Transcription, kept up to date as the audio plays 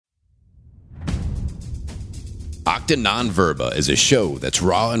Octa Non-Verba is a show that's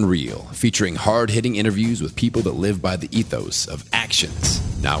raw and real, featuring hard-hitting interviews with people that live by the ethos of actions,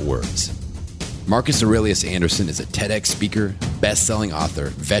 not words. Marcus Aurelius Anderson is a TEDx speaker, best-selling author,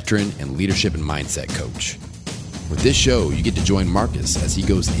 veteran, and leadership and mindset coach. With this show, you get to join Marcus as he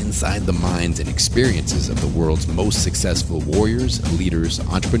goes inside the minds and experiences of the world's most successful warriors, leaders,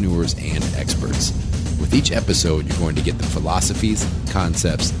 entrepreneurs, and experts. With each episode, you're going to get the philosophies,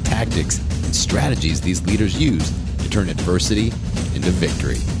 concepts, tactics, and strategies these leaders use to turn adversity into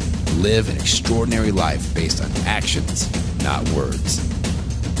victory. Live an extraordinary life based on actions, not words.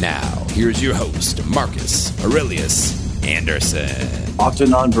 Now, here's your host, Marcus Aurelius Anderson. Octa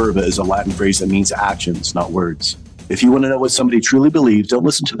Non-Verba is a Latin phrase that means actions, not words. If you want to know what somebody truly believes, don't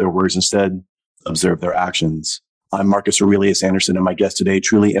listen to their words. Instead, observe their actions. I'm Marcus Aurelius Anderson, and my guest today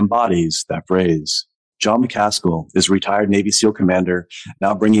truly embodies that phrase. John McCaskill is a retired Navy SEAL commander,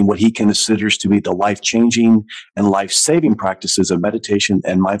 now bringing what he considers to be the life-changing and life-saving practices of meditation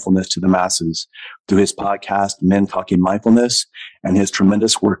and mindfulness to the masses through his podcast, Men Talking Mindfulness, and his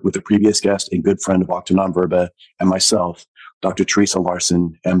tremendous work with the previous guest and good friend of Octa Non-Verba and myself, Dr. Teresa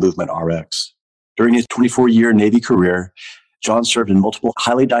Larson and Movement RX. During his 24-year Navy career, John served in multiple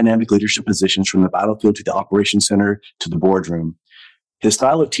highly dynamic leadership positions from the battlefield to the operations center to the boardroom. His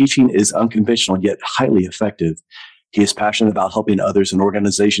style of teaching is unconventional yet highly effective. He is passionate about helping others and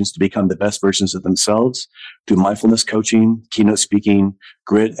organizations to become the best versions of themselves through mindfulness coaching, keynote speaking,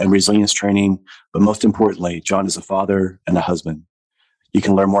 grit and resilience training. But most importantly, John is a father and a husband. You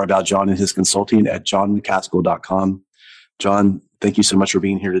can learn more about John and his consulting at johnmccaskill.com. John, thank you so much for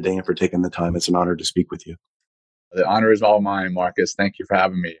being here today and for taking the time. It's an honor to speak with you. The honor is all mine, Marcus. Thank you for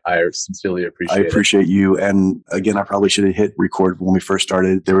having me. I sincerely appreciate it. I appreciate you. And again, I probably should have hit record when we first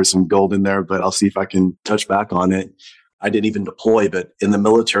started. There was some gold in there, but I'll see if I can touch back on it. I didn't even deploy, but in the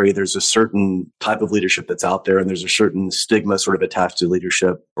military, there's a certain type of leadership that's out there, and there's a certain stigma sort of attached to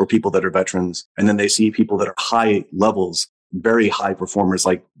leadership or people that are veterans. And then they see people that are high levels, very high performers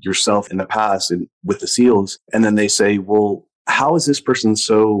like yourself in the past and with the SEALs. And then they say, well, how is this person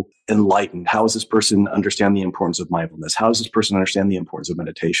so enlightened? How does this person understand the importance of mindfulness? How does this person understand the importance of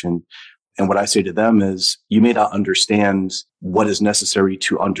meditation? And what I say to them is, you may not understand what is necessary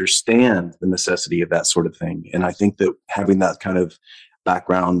to understand the necessity of that sort of thing. And I think that having that kind of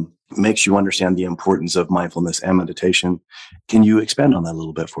background makes you understand the importance of mindfulness and meditation. Can you expand on that a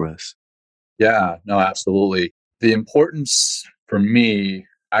little bit for us? Yeah, no, absolutely. The importance for me,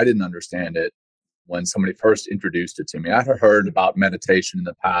 I didn't understand it when somebody first introduced it to me. I had heard about meditation in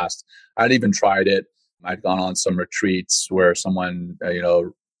the past. I'd even tried it. I'd gone on some retreats where someone,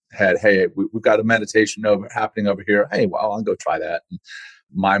 had, hey, we've got a meditation happening over here. Hey, well, I'll go try that. And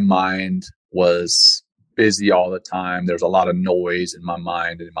my mind was busy all the time. There's a lot of noise in my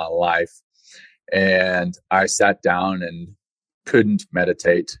mind and in my life. And I sat down and couldn't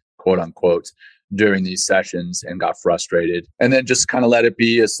meditate, quote unquote, during these sessions and got frustrated, and then just kind of let it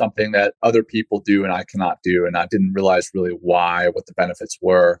be as something that other people do and I cannot do. And I didn't realize really what the benefits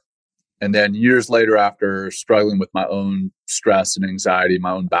were. And then years later, after struggling with my own stress and anxiety,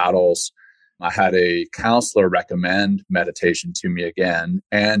 my own battles, I had a counselor recommend meditation to me again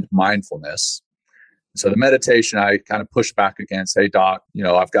and mindfulness. So the meditation, I kind of pushed back against, hey, doc,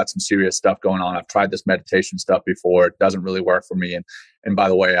 I've got some serious stuff going on. I've tried this meditation stuff before. It doesn't really work for me. And by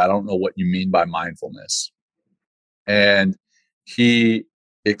the way, I don't know what you mean by mindfulness. And he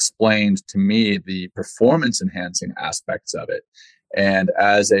explained to me the performance enhancing aspects of it. And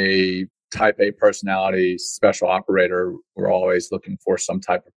as a type A personality special operator, we're always looking for some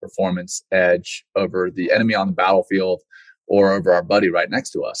type of performance edge over the enemy on the battlefield or over our buddy right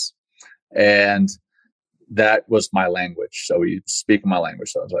next to us. And that was my language. So we speak my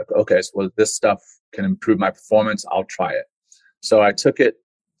language. So I was like, okay, so this stuff can improve my performance. I'll try it. So I took it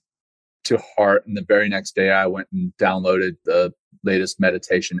to heart. And the very next day, I went and downloaded the latest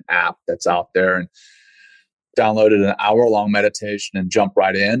meditation app that's out there and downloaded an hour-long meditation and jumped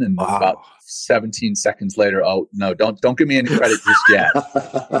right in. And about 17 seconds later, oh, no, don't give me any credit just yet.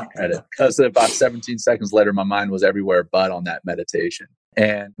 Because about 17 seconds later, my mind was everywhere but on that meditation.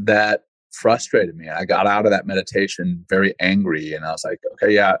 And that frustrated me. I got out of that meditation very angry, and I was like,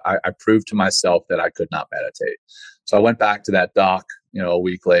 okay, yeah, I proved to myself that I could not meditate. So I went back to that doc, a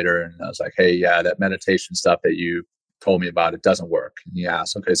week later, and I was like, hey, yeah, that meditation stuff that you told me about, it doesn't work. And he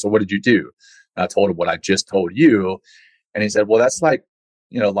asked, okay, so what did you do? And I told him what I just told you. And he said, well, that's like,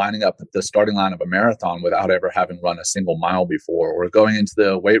 lining up at the starting line of a marathon without ever having run a single mile before, or going into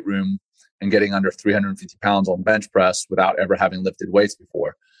the weight room and getting under 350 pounds on bench press without ever having lifted weights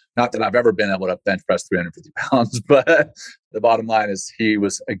before. Not that I've ever been able to bench press 350 pounds, but the bottom line is he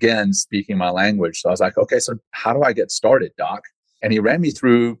was, again, speaking my language. So I was like, okay, so how do I get started, doc? And he ran me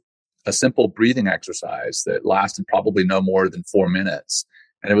through a simple breathing exercise that lasted probably no more than 4 minutes.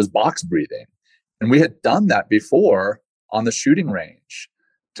 And it was box breathing. And we had done that before on the shooting range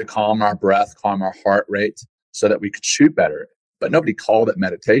to calm our breath, calm our heart rate so that we could shoot better. But nobody called it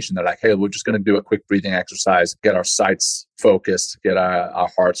meditation. They're like, hey, we're just going to do a quick breathing exercise, get our sights focused, get our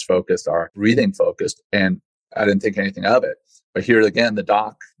hearts focused, our breathing focused. And I didn't think anything of it. But here again, the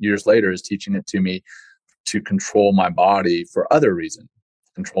doc years later is teaching it to me to control my body for other reason,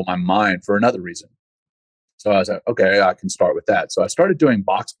 control my mind for another reason. So I was like, okay, I can start with that. So I started doing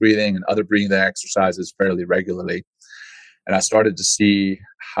box breathing and other breathing exercises fairly regularly. And I started to see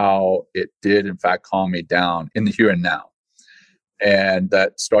how it did, in fact, calm me down in the here and now. And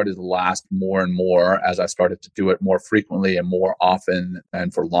that started to last more and more as I started to do it more frequently and more often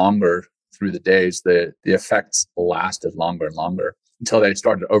and for longer through the days. The effects lasted longer and longer until they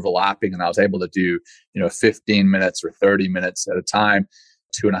started overlapping, and I was able to do 15 minutes or 30 minutes at a time.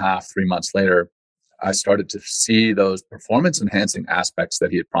 2.5, 3 months later, I started to see those performance enhancing aspects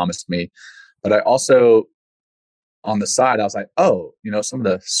that he had promised me. But I also, on the side, I was like, some of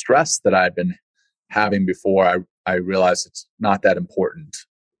the stress that I had been having before, I realized it's not that important.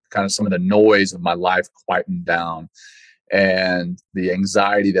 Kind of some of the noise of my life quietened down, and the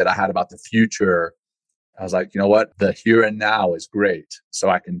anxiety that I had about the future, I was like, you know what? The here and now is great. So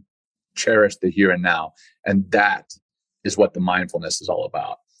I can cherish the here and now. And that is what the mindfulness is all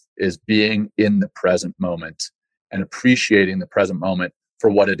about, is being in the present moment and appreciating the present moment for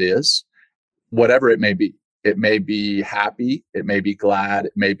what it is, whatever it may be. It may be happy, it may be glad,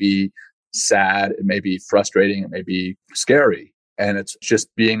 it may be sad, it may be frustrating, it may be scary. And it's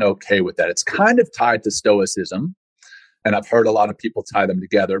just being okay with that. It's kind of tied to Stoicism. And I've heard a lot of people tie them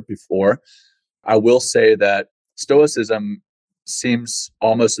together before. I will say that Stoicism seems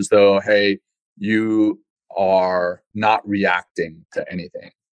almost as though, hey, you are not reacting to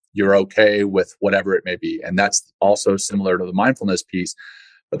anything. You're okay with whatever it may be. And that's also similar to the mindfulness piece.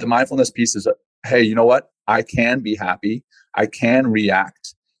 But the mindfulness piece is, hey, you know what? I can be happy. I can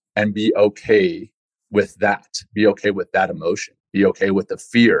react and be okay with that. Be okay with that emotion. Be okay with the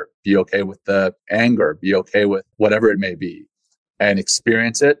fear. Be okay with the anger. Be okay with whatever it may be, and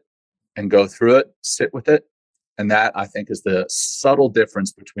experience it and go through it, sit with it. And that, I think, is the subtle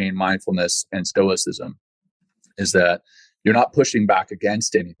difference between mindfulness and Stoicism, is that you're not pushing back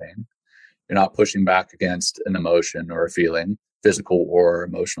against anything. You're not pushing back against an emotion or a feeling, physical or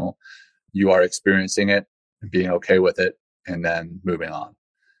emotional. You are experiencing it and being okay with it and then moving on.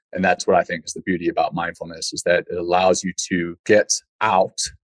 And that's what I think is the beauty about mindfulness, is that it allows you to get out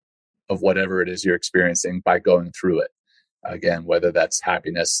of whatever it is you're experiencing by going through it. Again, whether that's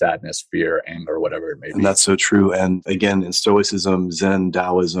happiness, sadness, fear, anger, whatever it may be. And that's so true. And again, in Stoicism, Zen,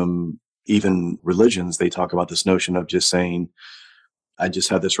 Taoism, even religions, they talk about this notion of just saying, I just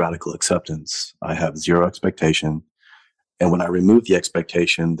have this radical acceptance. I have zero expectation. And when I remove the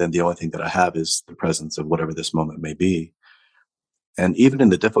expectation, then the only thing that I have is the presence of whatever this moment may be. And even in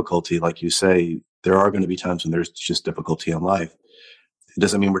the difficulty, like you say, there are going to be times when there's just difficulty in life. It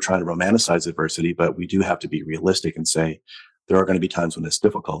doesn't mean we're trying to romanticize adversity, but we do have to be realistic and say, there are going to be times when it's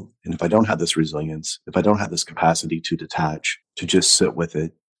difficult. And if I don't have this resilience, if I don't have this capacity to detach, to just sit with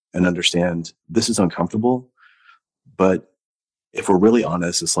it and understand this is uncomfortable, but if we're really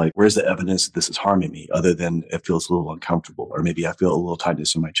honest, it's like, where's the evidence that this is harming me other than it feels a little uncomfortable, or maybe I feel a little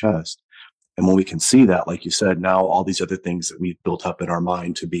tightness in my chest. And when we can see that, like you said, now all these other things that we've built up in our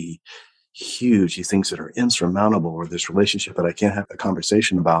mind to be huge, these things that are insurmountable, or this relationship that I can't have a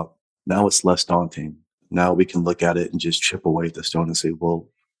conversation about, now it's less daunting. Now we can look at it and just chip away at the stone and say, well,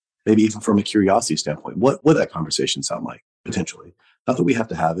 maybe even from a curiosity standpoint, what would that conversation sound like potentially? Not that we have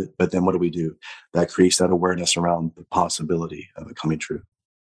to have it, but then what do? That creates that awareness around the possibility of it coming true.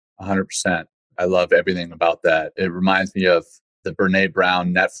 100%. I love everything about that. It reminds me of the Brené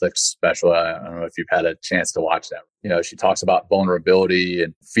Brown Netflix special. I don't know if you've had a chance to watch that. She talks about vulnerability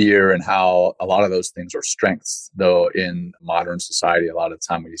and fear and how a lot of those things are strengths, though in modern society, a lot of the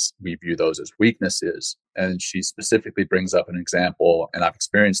time we view those as weaknesses. And she specifically brings up an example, and I've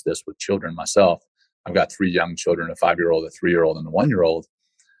experienced this with children myself. I've got 3 young children, a 5-year-old, a 3-year-old, and a 1-year-old.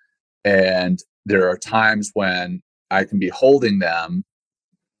 And there are times when I can be holding them,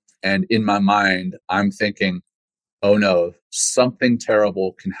 and in my mind, I'm thinking, oh no, something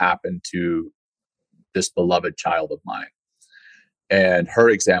terrible can happen to this beloved child of mine. And her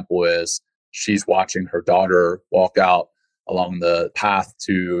example is she's watching her daughter walk out along the path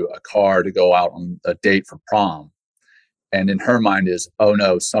to a car to go out on a date for prom. And in her mind is, oh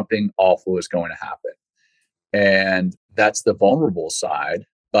no, something awful is going to happen. And that's the vulnerable side,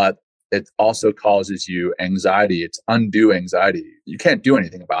 but it also causes you anxiety. It's undue anxiety. You can't do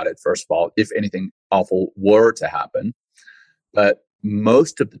anything about it, first of all, if anything awful were to happen. But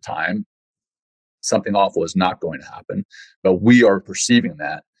most of the time, something awful is not going to happen, but we are perceiving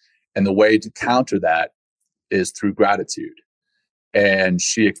that. And the way to counter that is through gratitude. And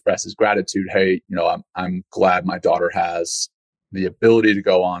she expresses gratitude. Hey, I'm glad my daughter has the ability to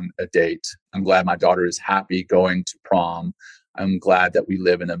go on a date. I'm glad my daughter is happy going to prom. I'm glad that we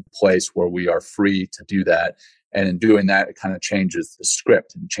live in a place where we are free to do that. And in doing that, it kind of changes the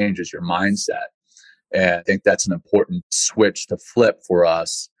script and changes your mindset. And I think that's an important switch to flip for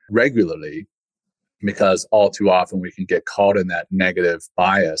us regularly, because all too often we can get caught in that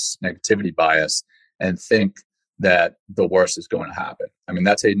negativity bias, and think that the worst is going to happen. I mean,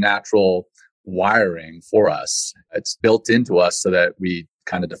 that's a natural wiring for us. It's built into us so that we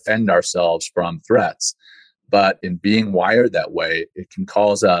kind of defend ourselves from threats. But in being wired that way, it can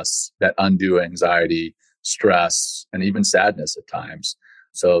cause us that undue anxiety, stress, and even sadness at times.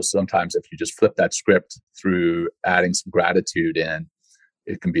 So sometimes if you just flip that script through adding some gratitude in,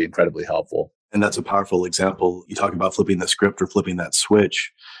 it can be incredibly helpful. And that's a powerful example. You talk about flipping the script or flipping that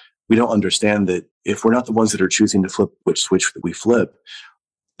switch. We don't understand that if we're not the ones that are choosing to flip which switch that we flip,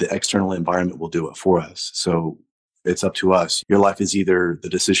 the external environment will do it for us. So it's up to us. Your life is either the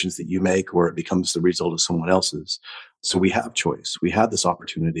decisions that you make or it becomes the result of someone else's. So we have choice. We have this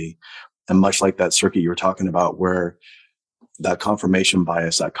opportunity. And much like that circuit you were talking about, where that confirmation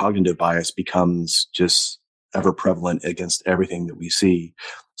bias, that cognitive bias becomes just ever prevalent against everything that we see.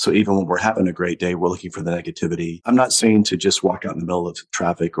 So even when we're having a great day, we're looking for the negativity. I'm not saying to just walk out in the middle of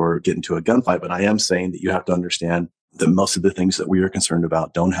traffic or get into a gunfight, but I am saying that you have to understand that most of the things that we are concerned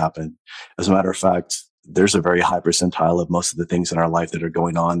about don't happen. As a matter of fact, there's a very high percentile of most of the things in our life that are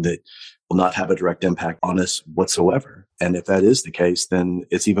going on that will not have a direct impact on us whatsoever. And if that is the case, then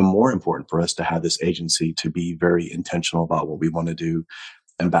it's even more important for us to have this agency to be very intentional about what we want to do.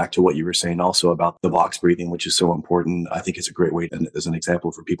 And back to what you were saying also about the box breathing, which is so important. I think it's a great way as an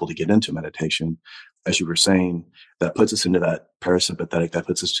example for people to get into meditation. As you were saying, that puts us into that parasympathetic, that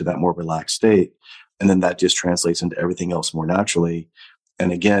puts us to that more relaxed state. And then that just translates into everything else more naturally.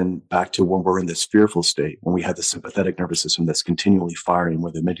 And again, back to when we're in this fearful state, when we have the sympathetic nervous system that's continually firing,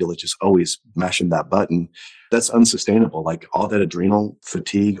 where the amygdala just always mashing that button, that's unsustainable. Like all that adrenal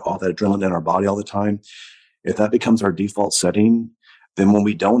fatigue, all that adrenaline in our body all the time, if that becomes our default setting, then when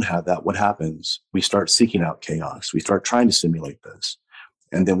we don't have that, what happens? We start seeking out chaos. We start trying to simulate this.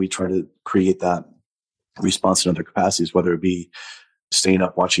 And then we try to create that response in other capacities, whether it be staying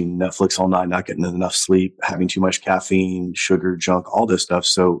up watching Netflix all night, not getting enough sleep, having too much caffeine, sugar, junk, all this stuff.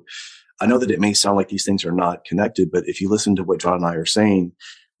 So I know that it may sound like these things are not connected, but if you listen to what John and I are saying,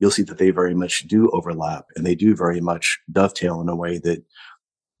 you'll see that they very much do overlap, and they do very much dovetail in a way that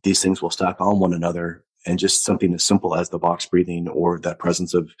these things will stack on one another. And just something as simple as the box breathing or that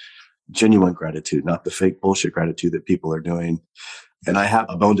presence of genuine gratitude, not the fake bullshit gratitude that people are doing. And I have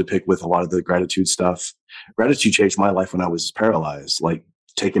a bone to pick with a lot of the gratitude stuff. Gratitude changed my life when I was paralyzed, like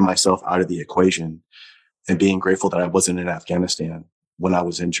taking myself out of the equation and being grateful that I wasn't in Afghanistan when I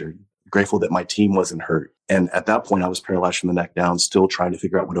was injured, grateful that my team wasn't hurt. And at that point, I was paralyzed from the neck down, still trying to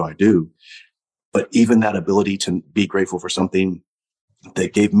figure out what do I do. But even that ability to be grateful for something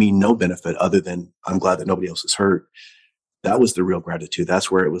that gave me no benefit other than I'm glad that nobody else is hurt, that was the real gratitude. That's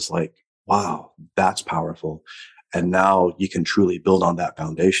where it was like, wow, that's powerful. And now you can truly build on that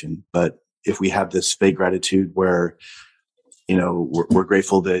foundation. But if we have this fake gratitude where, we're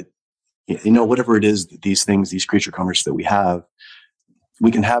grateful that, whatever it is, these things, these creature comforts that we have,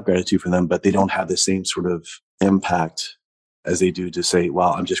 we can have gratitude for them, but they don't have the same sort of impact as they do to say,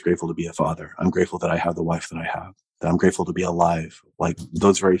 wow, I'm just grateful to be a father. I'm grateful that I have the wife that I have, that I'm grateful to be alive. Like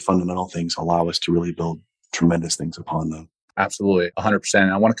those very fundamental things allow us to really build tremendous things upon them. Absolutely. 100%.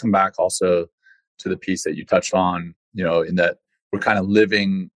 And I want to come back also to the piece that you touched on, in that we're kind of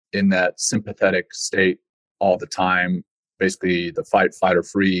living in that sympathetic state all the time, basically the fight, flight, or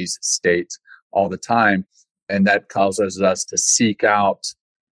freeze state all the time. And that causes us to seek out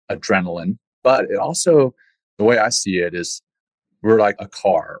adrenaline. But it also, the way I see it is we're like a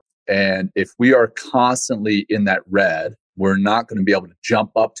car. And if we are constantly in that red, we're not going to be able to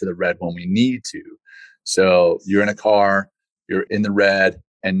jump up to the red when we need to. So you're in a car, you're in the red,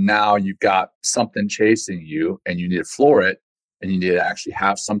 and now you've got something chasing you and you need to floor it and you need to actually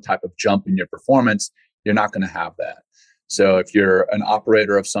have some type of jump in your performance. You're not going to have that. So if you're an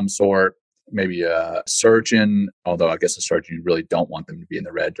operator of some sort, maybe a surgeon, although I guess a surgeon, you really don't want them to be in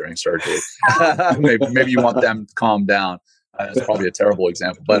the red during surgery. maybe you want them to calm down. That's probably a terrible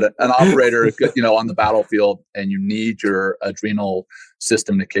example, but an operator, on the battlefield, and you need your adrenal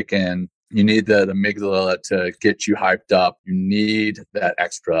system to kick in. You need the amygdala to get you hyped up. You need that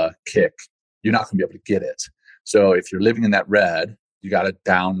extra kick. You're not going to be able to get it. So if you're living in that red, you got to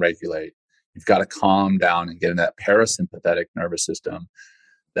down regulate. You've got to calm down and get in that parasympathetic nervous system.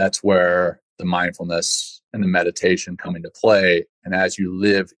 That's where the mindfulness and the meditation come into play. And as you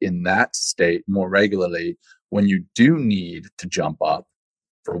live in that state more regularly, when you do need to jump up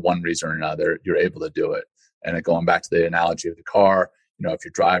for one reason or another, you're able to do it. And going back to the analogy of the car, if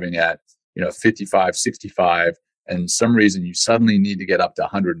you're driving at 55, 65, and some reason you suddenly need to get up to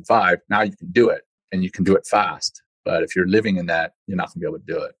 105, now you can do it, and you can do it fast. But if you're living in that, you're not going to be able to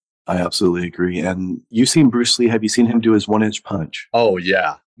do it. I absolutely agree. And you've seen Bruce Lee. Have you seen him do his 1-inch punch? Oh,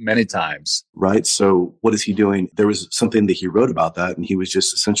 yeah. Many times. Right. So what is he doing? There was something that he wrote about that. And he was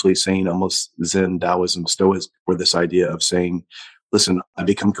just essentially saying almost Zen, Taoism, Stoicism, or this idea of saying, listen, I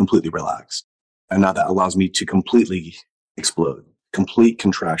become completely relaxed. And now that allows me to completely explode, complete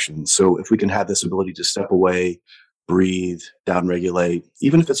contraction. So if we can have this ability to step away, breathe, down regulate,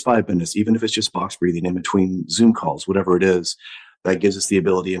 even if it's 5 minutes, even if it's just box breathing in between Zoom calls, whatever it is, that gives us the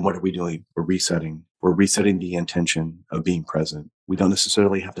ability. And what are we doing? We're resetting. We're resetting the intention of being present. We don't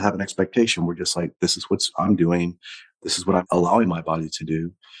necessarily have to have an expectation. We're just like, this is what I'm doing. This is what I'm allowing my body to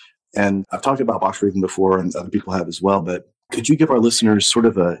do. And I've talked about box breathing before, and other people have as well, but could you give our listeners sort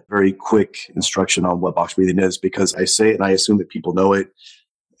of a very quick instruction on what box breathing is? Because I say it and I assume that people know it.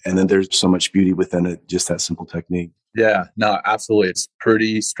 And then there's so much beauty within it, just that simple technique. Yeah, no, absolutely. It's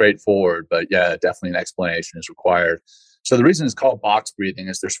pretty straightforward, but yeah, definitely an explanation is required. So the reason it's called box breathing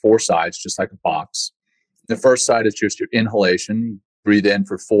is there's 4 sides, just like a box. The first side is just your inhalation. Breathe in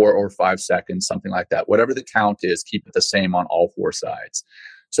for 4 or 5 seconds, something like that. Whatever the count is, keep it the same on all 4 sides.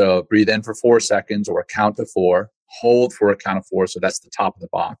 So breathe in for 4 seconds or a count of 4. Hold for a count of 4. So that's the top of the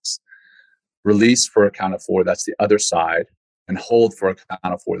box. Release for a count of 4. That's the other side. And hold for a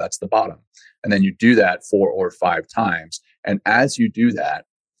count of 4. That's the bottom. And then you do that 4 or 5 times. And as you do that,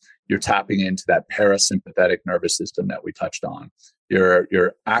 you're tapping into that parasympathetic nervous system that we touched on.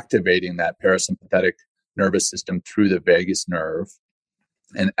 You're activating that parasympathetic nervous system through the vagus nerve.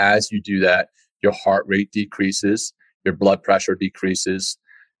 And as you do that, your heart rate decreases, your blood pressure decreases,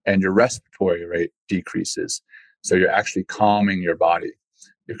 and your respiratory rate decreases. So you're actually calming your body.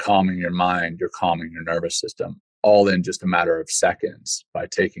 You're calming your mind. You're calming your nervous system, all in just a matter of seconds by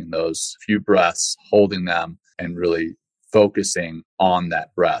taking those few breaths, holding them, and really focusing on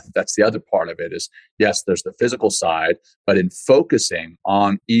that breath. That's the other part of it is, yes, there's the physical side, but in focusing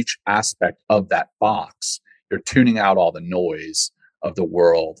on each aspect of that box, you're tuning out all the noise of the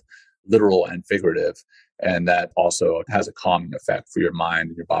world, literal and figurative. And that also has a calming effect for your mind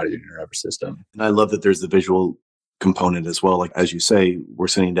and your body and your nervous system. And I love that there's the visual component as well. Like, as you say, we're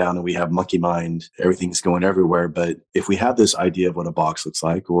sitting down and we have monkey mind, everything's going everywhere. But if we have this idea of what a box looks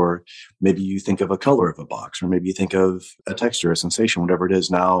like, or maybe you think of a color of a box, or maybe you think of a texture, a sensation, whatever it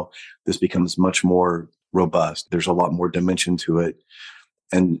is, now this becomes much more robust. There's a lot more dimension to it.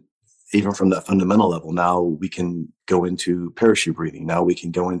 And even from that fundamental level, now we can go into parachute breathing. Now we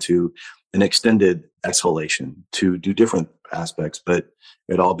can go into an extended exhalation to do different aspects, but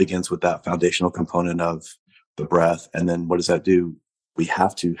it all begins with that foundational component of the breath. And then what does that do? We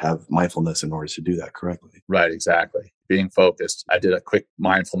have to have mindfulness in order to do that correctly. Right, exactly. Being focused. I did a quick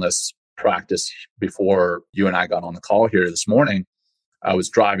mindfulness practice before you and I got on the call here this morning. I was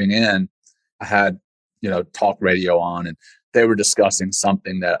driving in. I had, talk radio on, and they were discussing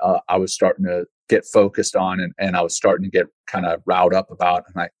something that I was starting to get focused on, and I was starting to get kind of riled up about.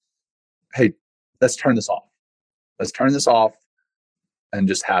 And hey, let's turn this off. Let's turn this off and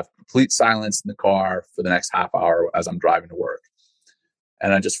just have complete silence in the car for the next half hour as I'm driving to work.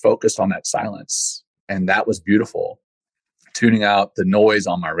 And I just focused on that silence. And that was beautiful. Tuning out the noise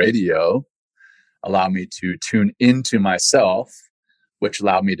on my radio allowed me to tune into myself, which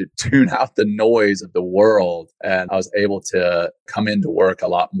allowed me to tune out the noise of the world. And I was able to come into work a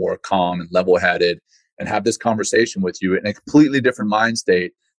lot more calm and level-headed and have this conversation with you in a completely different mind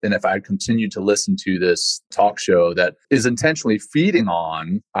state than if I continued to listen to this talk show that is intentionally feeding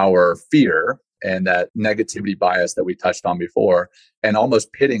on our fear and that negativity bias that we touched on before, and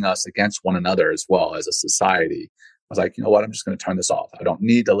almost pitting us against one another as well as a society. I was like, you know what? I'm just going to turn this off. I don't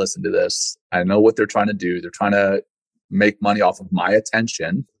need to listen to this. I know what they're trying to do. They're trying to make money off of my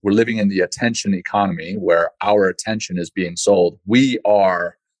attention. We're living in the attention economy where our attention is being sold. We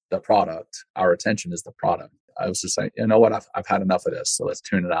are the product. Our attention is the product. I was just like, you know what? I've had enough of this. So let's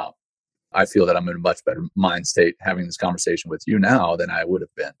tune it out. I feel that I'm in a much better mind state having this conversation with you now than I would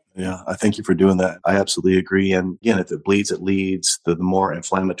have been. Yeah, I thank you for doing that. I absolutely agree. And again, if it bleeds, it leads. The more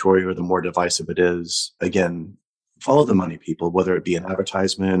inflammatory or the more divisive it is, again, follow the money, people, whether it be an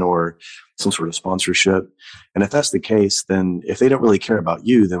advertisement or some sort of sponsorship. And if that's the case, then if they don't really care about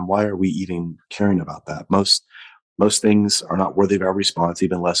you, then why are we even caring about that? Most things are not worthy of our response,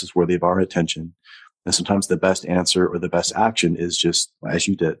 even less is worthy of our attention. And sometimes the best answer or the best action is just, as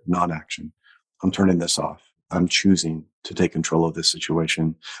you did, non-action. I'm turning this off. I'm choosing to take control of this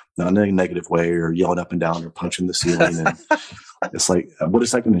situation, not in a negative way or yelling up and down or punching the ceiling. And it's like, what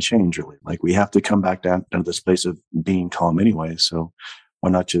is that going to change really? Like, we have to come back down to this place of being calm anyway. So why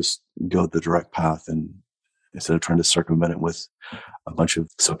not just go the direct path and instead of trying to circumvent it with a bunch of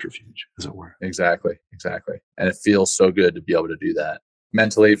subterfuge, as it were. Exactly. And it feels so good to be able to do that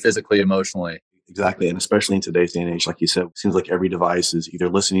mentally, physically, emotionally. Exactly. And especially in today's day and age, like you said, it seems like every device is either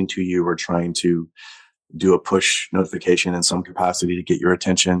listening to you or trying to do a push notification in some capacity to get your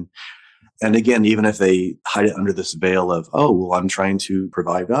attention. And again, even if they hide it under this veil of, oh, well, I'm trying to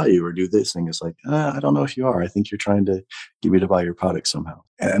provide value or do this thing, it's like, I don't know if you are. I think you're trying to get me to buy your product somehow.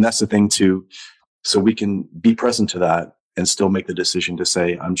 And that's the thing too. So we can be present to that and still make the decision to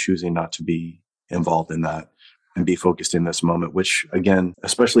say, I'm choosing not to be involved in that and be focused in this moment, which again,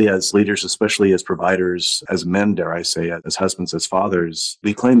 especially as leaders, especially as providers, as men, dare I say, as husbands, as fathers,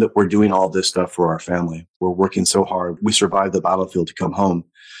 we claim that we're doing all this stuff for our family. We're working so hard. We survive the battlefield to come home.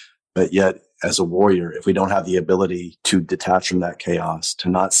 But yet, as a warrior, if we don't have the ability to detach from that chaos, to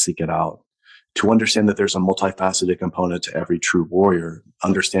not seek it out, to understand that there's a multifaceted component to every true warrior,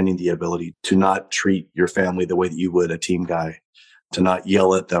 understanding the ability to not treat your family the way that you would a team guy, to not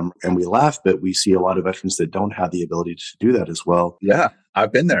yell at them. And we laugh, but we see a lot of veterans that don't have the ability to do that as well. Yeah,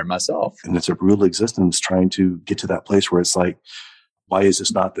 I've been there myself. And it's a brutal existence trying to get to that place where it's like, why is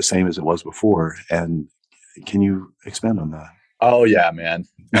this not the same as it was before? And can you expand on that? Oh, yeah, man.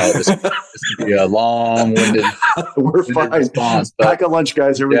 No, this could be a long-winded We're fine. response. Pack a lunch,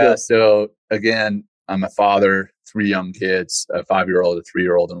 guys. Here we go. So again, I'm a father, 3 young kids, a 5-year-old, a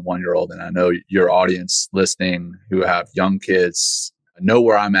 3-year-old, and a 1-year-old. And I know your audience listening who have young kids know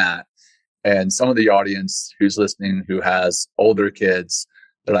where I'm at. And some of the audience who's listening who has older kids,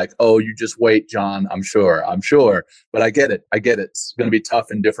 they're like, oh, you just wait, John. I'm sure. But I get it. It's going to be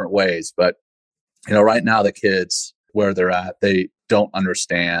tough in different ways. But, right now the kids where they're at, they don't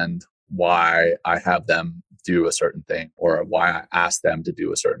understand why I have them do a certain thing or why I ask them to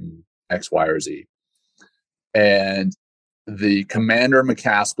do a certain X, Y, or Z. And the Commander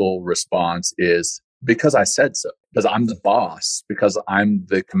McCaskill response is, because I said so, because I'm the boss, because I'm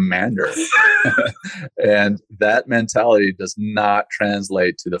the commander. And that mentality does not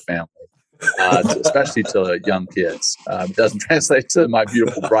translate to the family, especially to young kids. It doesn't translate to my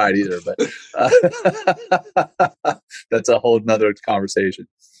beautiful bride either, but that's a whole nother conversation.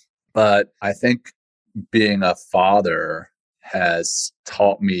 But I think being a father has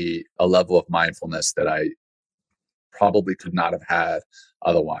taught me a level of mindfulness that I probably could not have had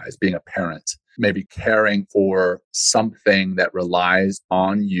otherwise. Being a parent, maybe caring for something that relies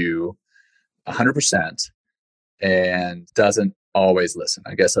on you 100% and doesn't always listen.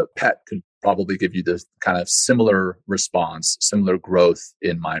 I guess a pet could probably give you this kind of similar response, similar growth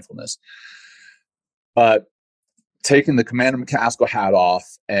in mindfulness. But taking the Commander McCaskill hat off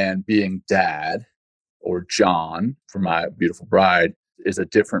and being dad or John for my beautiful bride is a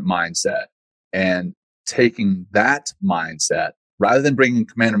different mindset. And taking that mindset, rather than bringing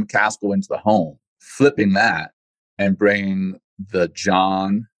Commander McCaskill into the home, flipping that and bringing the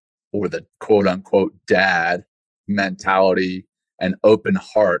John or the quote unquote dad mentality and open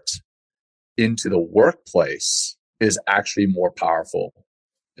heart into the workplace is actually more powerful,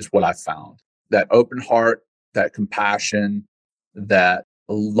 is what I found. That open heart, that compassion, that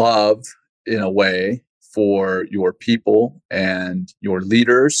love in a way for your people and your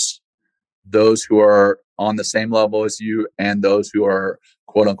leaders, those who are on the same level as you and those who are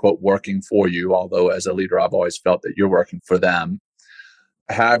quote unquote working for you. Although as a leader, I've always felt that you're working for them.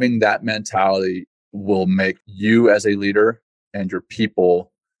 Having that mentality will make you as a leader and your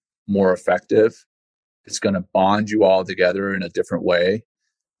people more effective. It's going to bond you all together in a different way.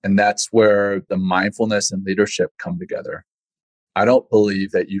 And that's where the mindfulness and leadership come together. I don't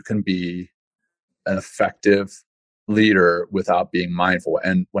believe that you can be an effective leader without being mindful.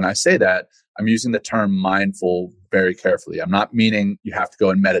 And when I say that, I'm using the term mindful very carefully. I'm not meaning you have to go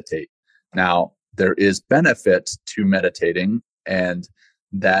and meditate. Now, there is benefit to meditating, and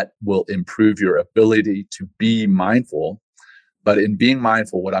that will improve your ability to be mindful. But in being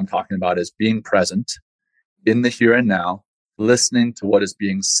mindful, what I'm talking about is being present in the here and now, listening to what is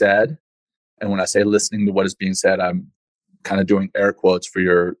being said, And when I say listening to what is being said, I'm kind of doing air quotes for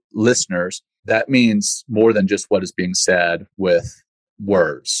your listeners. That means more than just what is being said with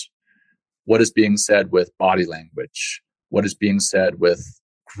words. What is being said with body language? What is being said with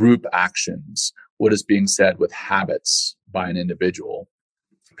group actions? What is being said with habits by an individual?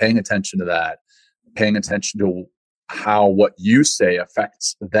 Paying attention to that, paying attention to how what you say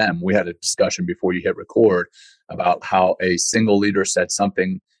affects them. We had a discussion before you hit record about how a single leader said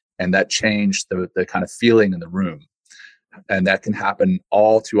something and that changed the kind of feeling in the room. And that can happen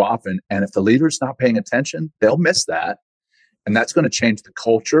all too often. And if the leader's not paying attention, they'll miss that. And that's going to change the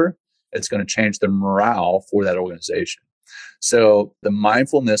culture. It's going to change the morale for that organization. So the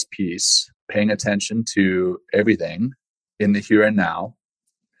mindfulness piece, paying attention to everything in the here and now,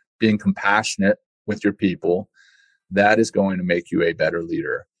 being compassionate with your people, that is going to make you a better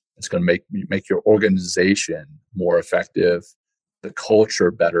leader. It's going to make your organization more effective, the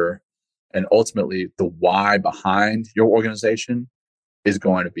culture better, and ultimately the why behind your organization is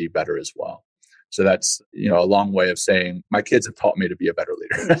going to be better as well. So that's, a long way of saying my kids have taught me to be a better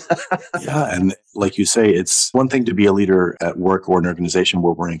leader. Yeah. And like you say, it's one thing to be a leader at work or an organization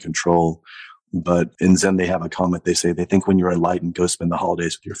where we're in control. But in Zen, they have a comment. They say they think when you're enlightened, go spend the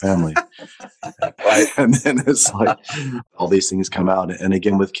holidays with your family. Right. And then it's like all these things come out. And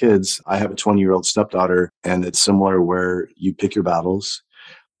again, with kids, I have a 20-year-old stepdaughter, and it's similar where you pick your battles.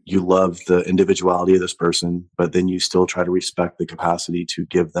 You love the individuality of this person, but then you still try to respect the capacity to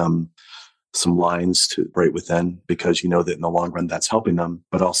give them some lines to right within, because you know that in the long run that's helping them.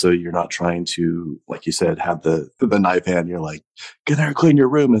 But also you're not trying to, like you said, have the knife hand. You're like, get there and clean your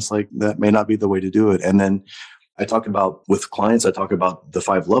room. It's like, that may not be the way to do it. And then I talk about with clients, I talk about the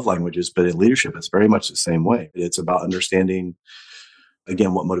 5 love languages, but in leadership, it's very much the same way. It's about understanding,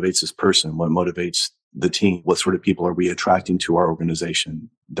 again, what motivates this person, what motivates the team, what sort of people are we attracting to our organization.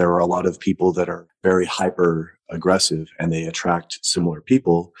 There are a lot of people that are very hyper aggressive and they attract similar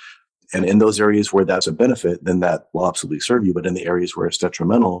people. And in those areas where that's a benefit, then that will absolutely serve you. But in the areas where it's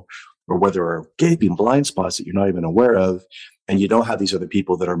detrimental, or where there are gaping blind spots that you're not even aware of, and you don't have these other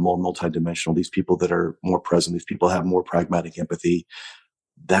people that are more multidimensional, these people that are more present, these people have more pragmatic empathy,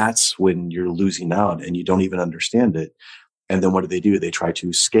 that's when you're losing out and you don't even understand it. And then what do? They try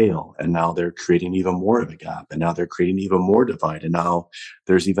to scale, and now they're creating even more of a gap, and now they're creating even more divide. And now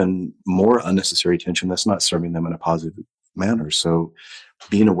there's even more unnecessary tension that's not serving them in a positive manner. So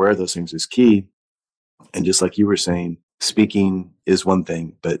being aware of those things is key. And just like you were saying, speaking is one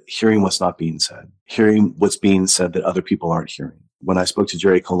thing, but hearing what's not being said, hearing what's being said that other people aren't hearing. When I spoke to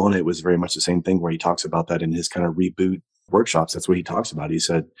Jerry Colonna, it was very much the same thing, where he talks about that in his kind of reboot workshops. That's what he talks about. He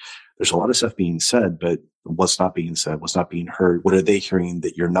said, there's a lot of stuff being said, but what's not being said, what's not being heard? What are they hearing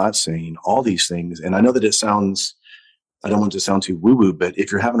that you're not saying? All these things. And I know that I don't want it to sound too woo-woo, but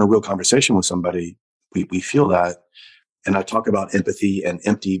if you're having a real conversation with somebody, we feel that. And I talk about empathy and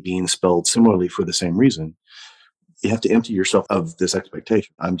empty being spelled similarly for the same reason. You have to empty yourself of this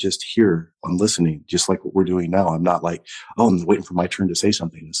expectation. I'm just here. I'm listening, just like what we're doing now. I'm not like, I'm waiting for my turn to say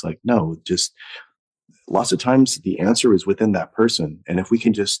something. It's like, no, just lots of times the answer is within that person. And if we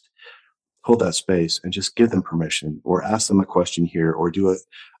can just hold that space and just give them permission, or ask them a question here, or do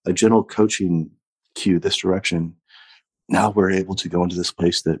a gentle coaching cue this direction, now we're able to go into this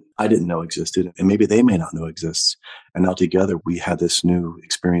place that I didn't know existed, and maybe they may not know exists. And now together we had this new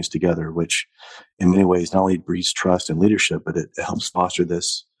experience together, which in many ways not only breeds trust and leadership, but it helps foster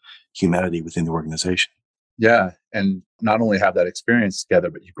this humanity within the organization. Yeah. And not only have that experience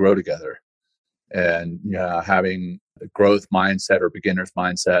together, but you grow together. And having a growth mindset or beginner's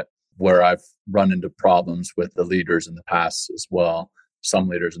mindset, where I've run into problems with the leaders in the past as well. Some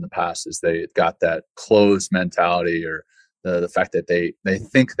leaders in the past is they got that closed mentality, or the fact that they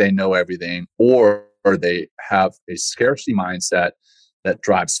think they know everything, or they have a scarcity mindset that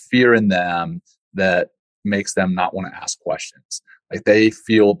drives fear in them, that makes them not want to ask questions. Like they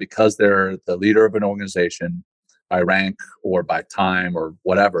feel because they're the leader of an organization by rank or by time or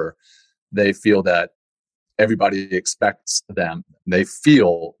whatever, they feel that everybody expects them. They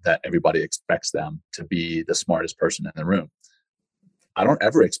feel that everybody expects them to be the smartest person in the room. I don't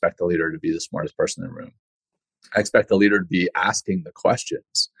ever expect the leader to be the smartest person in the room. I expect the leader to be asking the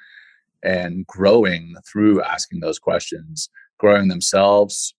questions and growing through asking those questions, growing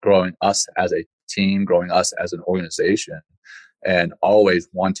themselves, growing us as a team, growing us as an organization, and always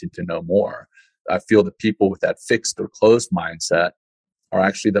wanting to know more. I feel that people with that fixed or closed mindset are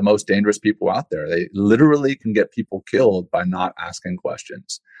actually the most dangerous people out there. They literally can get people killed by not asking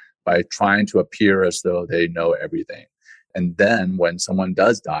questions, by trying to appear as though they know everything. And then when someone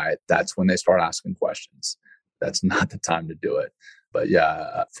does die, that's when they start asking questions. That's not the time to do it. But yeah,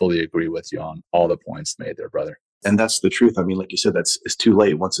 I fully agree with you on all the points made there, brother. And that's the truth. I mean, like you said, it's too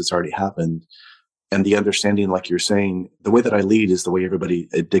late once it's already happened. And the understanding, like you're saying, the way that I lead is the way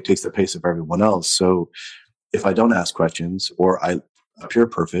it dictates the pace of everyone else. So if I don't ask questions, or I appear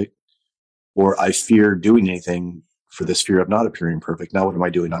perfect, or I fear doing anything for this fear of not appearing perfect, now what am I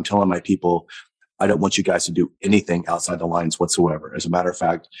doing? I'm telling my people, I don't want you guys to do anything outside the lines whatsoever. As a matter of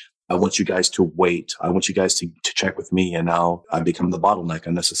fact, I want you guys to wait. I want you guys to check with me. And now I become the bottleneck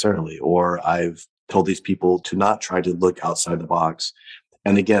unnecessarily. Or I've told these people to not try to look outside the box.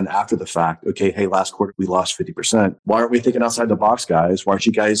 And again, after the fact, okay, hey, last quarter we lost 50%. Why aren't we thinking outside the box, guys? Why aren't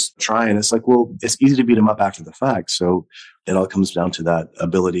you guys trying? It's like, well, it's easy to beat them up after the fact. So it all comes down to that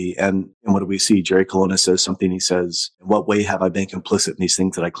ability. And what do we see? Jerry Colonna says something. He says, in what way have I been complicit in these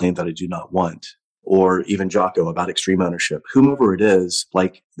things that I claim that I do not want? Or even Jocko about extreme ownership. Whomever it is,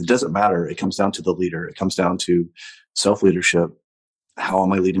 like, it doesn't matter. It comes down to the leader. It comes down to self-leadership. How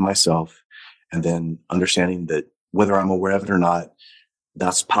am I leading myself? And then understanding that whether I'm aware of it or not,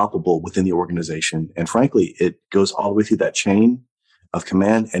 that's palpable within the organization. And frankly, it goes all the way through that chain of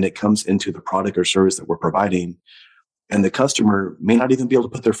command, and it comes into the product or service that we're providing. And the customer may not even be able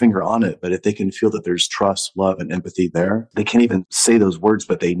to put their finger on it, but if they can feel that there's trust, love, and empathy there, they can't even say those words,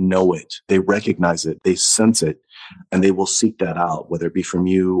 but they know it. They recognize it. They sense it, and they will seek that out, whether it be from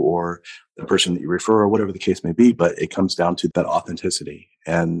you or the person that you refer or whatever the case may be. But it comes down to that authenticity.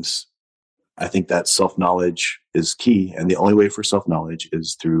 And I think that self-knowledge is key. And the only way for self-knowledge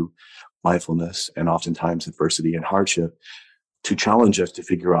is through mindfulness and oftentimes adversity and hardship to challenge us to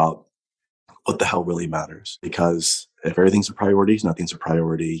figure out what the hell really matters. Because if everything's a priority, nothing's a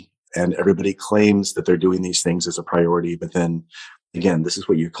priority. And everybody claims that they're doing these things as a priority. But then again, this is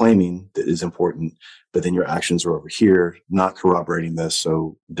what you're claiming that is important. But then your actions are over here, not corroborating this.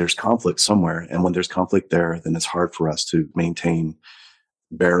 So there's conflict somewhere. And when there's conflict there, then it's hard for us to maintain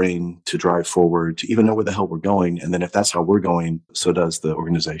bearing, to drive forward, to even know where the hell we're going. And then if that's how we're going, so does the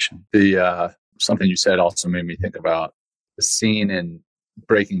organization. The something you said also made me think about the scene in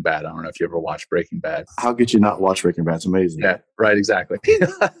Breaking Bad. I don't know if you ever watched Breaking Bad. How could you not watch Breaking Bad? It's amazing. Yeah, right, exactly.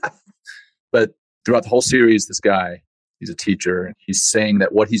 But throughout the whole series, this guy, he's a teacher, and he's saying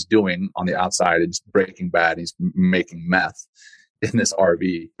that what he's doing on the outside is Breaking Bad. He's making meth in this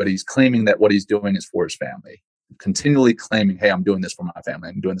RV, but he's claiming that what he's doing is for his family. Continually claiming, hey, I'm doing this for my family.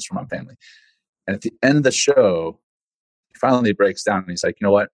 I'm doing this for my family. And at the end of the show, he finally breaks down and he's like, you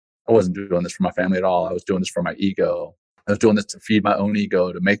know what? I wasn't doing this for my family at all. I was doing this for my ego. I was doing this to feed my own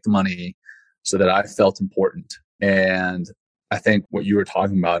ego, to make the money so that I felt important. And I think what you were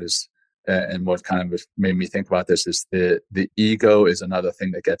talking about is, and what kind of made me think about this is the ego is another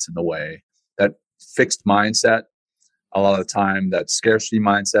thing that gets in the way. That fixed mindset, a lot of the time, that scarcity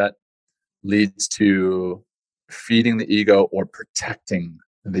mindset leads to feeding the ego or protecting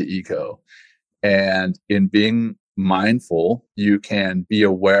the ego. And in being mindful, you can be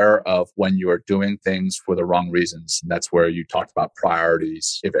aware of when you are doing things for the wrong reasons. And that's where you talked about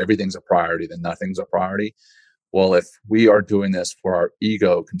priorities. If everything's a priority, then nothing's a priority. Well, if we are doing this for our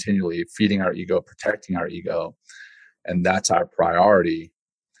ego, continually feeding our ego, protecting our ego, and that's our priority,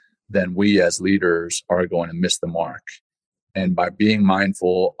 then we as leaders are going to miss the mark. And by being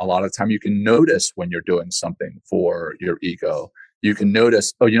mindful, a lot of time you can notice when you're doing something for your ego. You can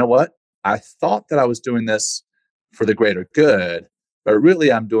notice, oh, you know what? I thought that I was doing this for the greater good, but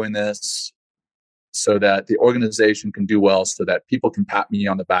really I'm doing this so that the organization can do well, so that people can pat me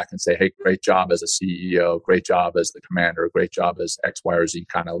on the back and say, hey, great job as a CEO, great job as the commander, great job as X, Y, or Z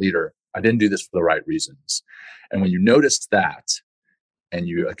kind of leader. I didn't do this for the right reasons. And when you notice that, and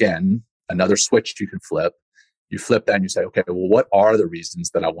you, again, another switch you can flip, you flip that and you say, okay, well, what are the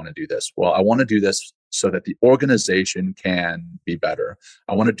reasons that I want to do this? Well, I want to do this so that the organization can be better.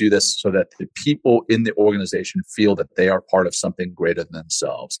 I want to do this so that the people in the organization feel that they are part of something greater than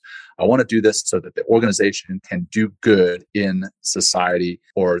themselves. I want to do this so that the organization can do good in society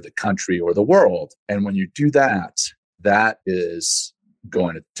or the country or the world. And when you do that, that is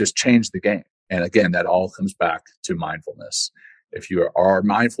going to just change the game. And again, that all comes back to mindfulness. If you are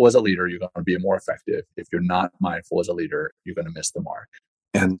mindful as a leader, you're going to be more effective. If you're not mindful as a leader, you're going to miss the mark.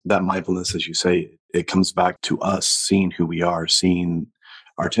 And that mindfulness, as you say, it comes back to us seeing who we are, seeing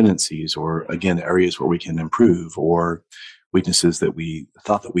our tendencies, or again, areas where we can improve, or weaknesses that we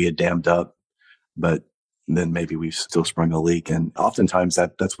thought that we had dammed up, but then maybe we've still sprung a leak. And oftentimes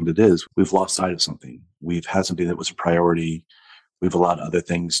that's what it is. We've lost sight of something. We've had something that was a priority. We've allowed other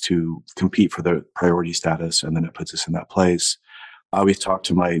things to compete for the priority status, and then it puts us in that place. I always talk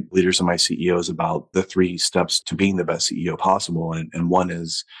to my leaders and my CEOs about the 3 steps to being the best CEO possible. And one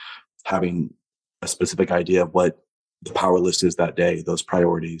is having a specific idea of what the power list is that day, those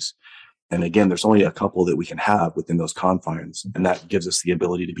priorities. And again, there's only a couple that we can have within those confines. And that gives us the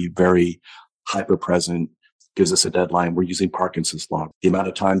ability to be very hyper present, gives us a deadline. We're using Parkinson's law. The amount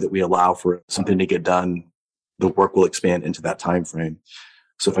of time that we allow for something to get done, the work will expand into that time frame.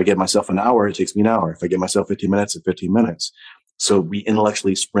 So if I give myself an hour, it takes me an hour. If I give myself 15 minutes, it's 15 minutes. So we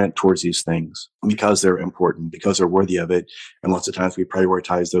intellectually sprint towards these things because they're important, because they're worthy of it. And lots of times we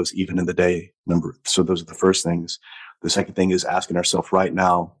prioritize those even in the day number. So those are the first things. The second thing is asking ourselves right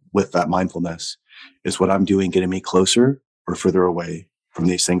now with that mindfulness, is what I'm doing getting me closer or further away from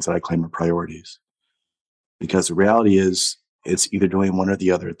these things that I claim are priorities? Because the reality is it's either doing one or the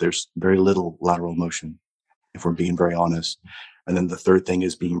other. There's very little lateral motion, if we're being very honest. And then the third thing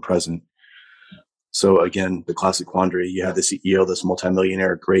is being present. So again, the classic quandary, you have the CEO of this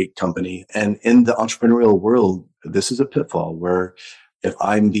multimillionaire, great company. And in the entrepreneurial world, this is a pitfall where if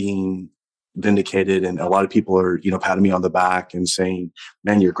I'm being vindicated and a lot of people are, patting me on the back and saying,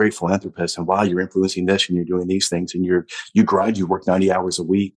 man, you're a great philanthropist and wow, you're influencing this and you're doing these things and you grind, you work 90 hours a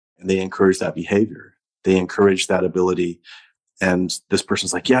week, and they encourage that behavior. They encourage that ability. And this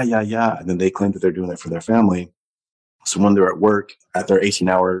person's like, yeah. And then they claim that they're doing it for their family. So when they're at work at their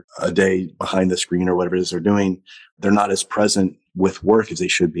 18-hour a day behind the screen or whatever it is they're doing, they're not as present with work as they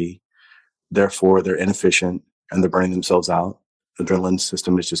should be. Therefore, they're inefficient and they're burning themselves out. The adrenaline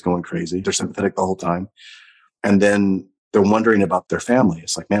system is just going crazy. They're sympathetic the whole time. And then they're wondering about their family.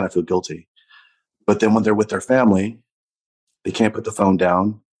 It's like, man, I feel guilty. But then when they're with their family, they can't put the phone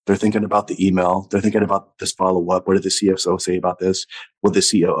down. They're thinking about the email. They're thinking about this follow-up. What did the CFO say about this? What did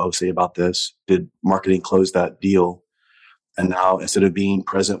the COO say about this? Did marketing close that deal? And now instead of being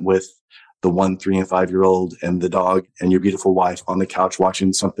present with the 1, 3, and 5-year-old and the dog and your beautiful wife on the couch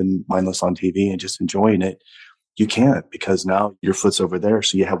watching something mindless on TV and just enjoying it, you can't, because now your foot's over there.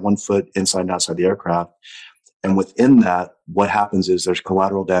 So you have one foot inside and outside the aircraft. And within that, what happens is there's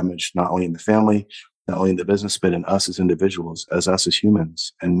collateral damage, not only in the family, not only in the business, but in us as individuals, as us as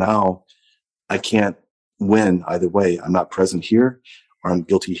humans. And now I can't win either way. I'm not present here or I'm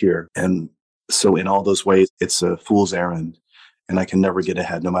guilty here. And so in all those ways, it's a fool's errand. And I can never get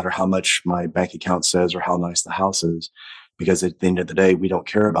ahead, no matter how much my bank account says or how nice the house is. Because at the end of the day, we don't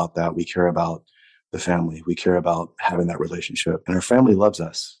care about that. We care about the family. We care about having that relationship. And our family loves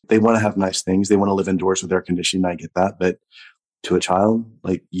us. They want to have nice things. They want to live indoors with air conditioning. I get that. But to a child,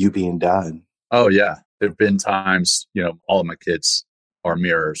 like you being dad. Oh, yeah. There have been times, all of my kids are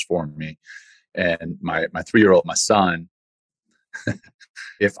mirrors for me. And my 3-year-old, my son,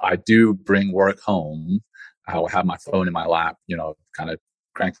 if I do bring work home, I will have my phone in my lap, kind of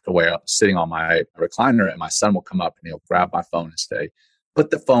cranked away, sitting on my recliner, and my son will come up and he'll grab my phone and say,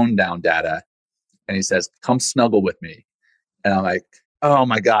 "Put the phone down, Dada." And he says, "Come snuggle with me." And I'm like, oh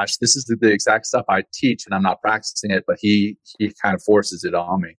my gosh, this is the exact stuff I teach, and I'm not practicing it, but he kind of forces it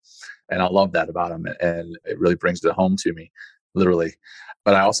on me. And I love that about him. And it really brings it home to me, literally.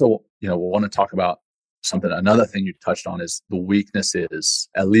 But I also, want to talk about something. Another thing you touched on is the weaknesses.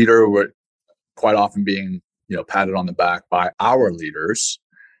 A leader, we're quite often being, patted on the back by our leaders.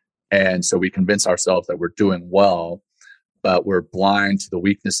 And so we convince ourselves that we're doing well, but we're blind to the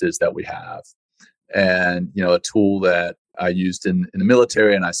weaknesses that we have. And, a tool that I used in the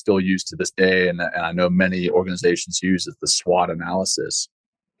military and I still use to this day, and I know many organizations use, is the SWOT analysis.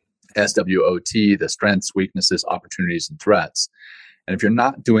 SWOT, the strengths, weaknesses, opportunities, and threats. And if you're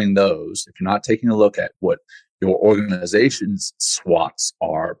not doing those, if you're not taking a look at what your organization's SWOTs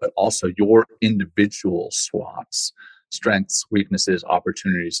are, but also your individual SWOTs, strengths, weaknesses,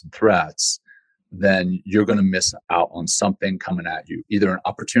 opportunities, and threats, then you're going to miss out on something coming at you, either an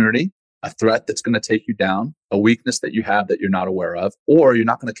opportunity, a threat that's going to take you down, a weakness that you have that you're not aware of, or you're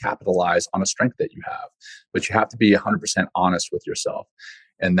not going to capitalize on a strength that you have. But you have to be 100% honest with yourself.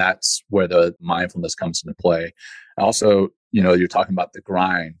 And that's where the mindfulness comes into play. Also, you're talking about the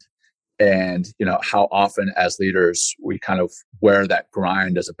grind. And, how often as leaders, we kind of wear that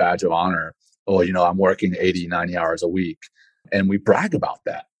grind as a badge of honor. Oh, I'm working 80, 90 hours a week. And we brag about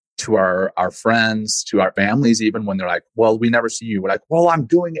that to our friends, to our families, even when they're like, well, we never see you. We're like, well, I'm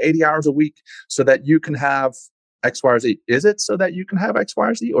doing 80 hours a week so that you can have X, Y, or Z. Is it so that you can have X, Y,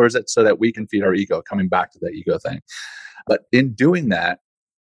 or Z? Or is it so that we can feed our ego, coming back to the ego thing? But in doing that,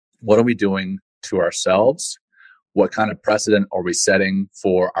 what are we doing to ourselves? What kind of precedent are we setting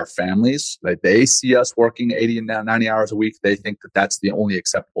for our families? Like, they see us working 80 and 90 hours a week. They think that that's the only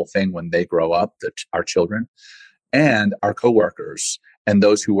acceptable thing when they grow up, our children and our coworkers and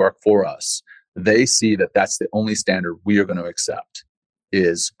those who work for us. They see that that's the only standard we are going to accept,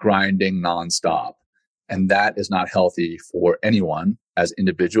 is grinding nonstop. And that is not healthy for anyone as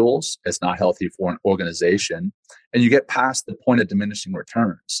individuals. It's not healthy for an organization. And you get past the point of diminishing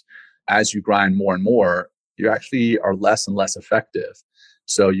returns. As you grind more and more, you actually are less and less effective.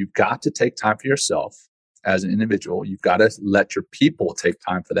 So you've got to take time for yourself as an individual. You've got to let your people take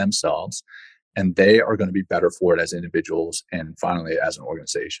time for themselves, and they are going to be better for it as individuals and finally as an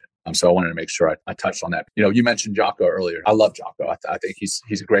organization. So I wanted to make sure I touched on that. You mentioned Jocko earlier. I love Jocko. I think he's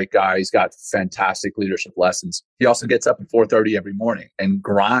a great guy. He's got fantastic leadership lessons. He also gets up at 4:30 every morning and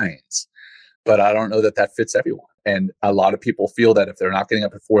grinds, but I don't know that fits everyone. And a lot of people feel that if they're not getting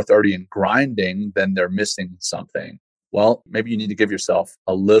up at 4:30 and grinding, then they're missing something. Well, maybe you need to give yourself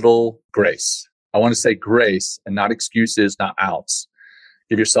a little grace. I want to say grace and not excuses, not outs.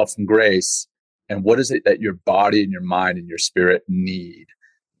 Give yourself some grace. And what is it that your body and your mind and your spirit need?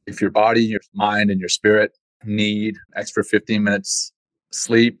 If your body, your mind, and your spirit need extra 15 minutes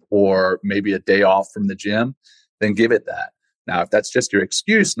sleep or maybe a day off from the gym, then give it that. Now, if that's just your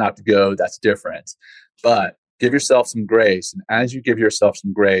excuse not to go, that's different. But give yourself some grace. And as you give yourself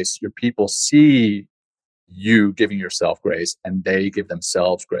some grace, your people see you giving yourself grace and they give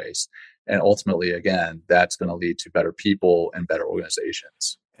themselves grace. And ultimately, again, that's going to lead to better people and better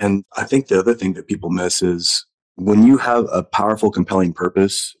organizations. And I think the other thing that people miss is when you have a powerful, compelling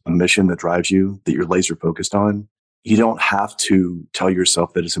purpose, a mission that drives you, that you're laser focused on, you don't have to tell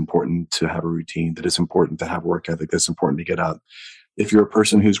yourself that it's important to have a routine, that it's important to have work ethic, that it's important to get up. If you're a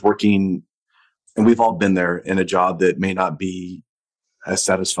person who's working, and we've all been there, in a job that may not be as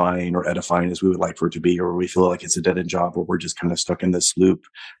satisfying or edifying as we would like for it to be, or we feel like it's a dead-end job where we're just kind of stuck in this loop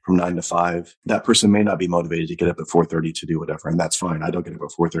from 9 to 5, that person may not be motivated to get up at 4:30 to do whatever. And that's fine. I don't get up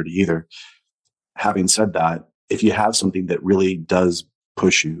at 4:30 either. Having said that, if you have something that really does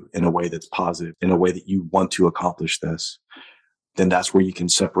push you in a way that's positive, in a way that you want to accomplish this, then that's where you can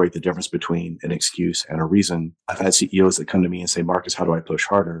separate the difference between an excuse and a reason. I've had CEOs that come to me and say, Marcus, how do I push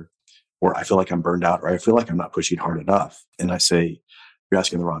harder? Or I feel like I'm burned out, or I feel like I'm not pushing hard enough. And I say, you're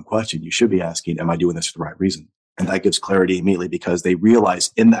asking the wrong question. You should be asking, am I doing this for the right reason? And that gives clarity immediately because they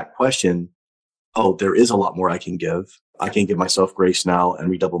realize in that question, oh, there is a lot more I can give. I can give myself grace now and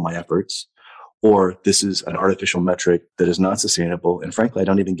redouble my efforts. Or this is an artificial metric that is not sustainable. And frankly, I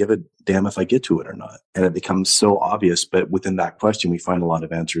don't even give a damn if I get to it or not. And it becomes so obvious. But within that question, we find a lot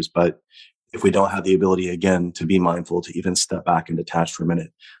of answers. But if we don't have the ability, again, to be mindful, to even step back and detach for a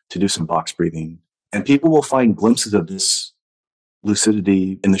minute, to do some box breathing, and people will find glimpses of this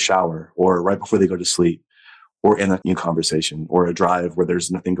lucidity in the shower or right before they go to sleep or in a new conversation or a drive where there's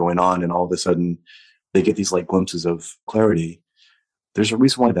nothing going on. And all of a sudden they get these like glimpses of clarity. There's a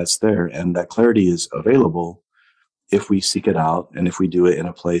reason why that's there. And that clarity is available if we seek it out and if we do it in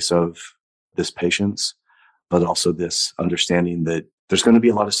a place of this patience, but also this understanding that there's going to be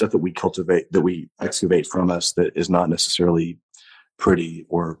a lot of stuff that we cultivate, that we excavate from us that is not necessarily pretty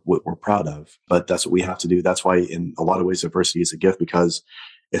or what we're proud of, but that's what we have to do. That's why in a lot of ways, adversity is a gift because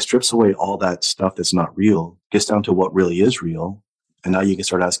it strips away all that stuff that's not real, gets down to what really is real. And now you can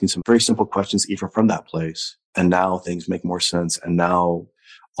start asking some very simple questions, even from that place. And now things make more sense. And now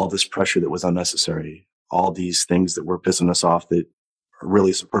all this pressure that was unnecessary, all these things that were pissing us off that are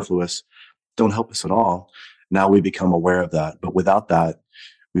really superfluous, don't help us at all. Now we become aware of that. But without that,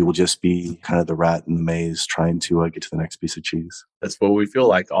 we will just be kind of the rat in the maze trying to get to the next piece of cheese. That's what we feel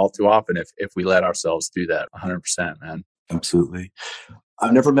like all too often if we let ourselves do that. 100%, man. Absolutely.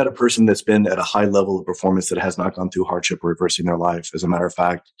 I've never met a person that's been at a high level of performance that has not gone through hardship or adversity in their life. As a matter of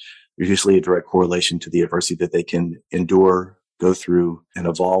fact, there's usually a direct correlation to the adversity that they can endure, go through, and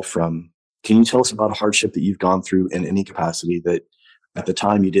evolve from. Can you tell us about a hardship that you've gone through in any capacity that at the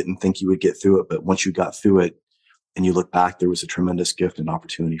time you didn't think you would get through it, but once you got through it and you look back, there was a tremendous gift and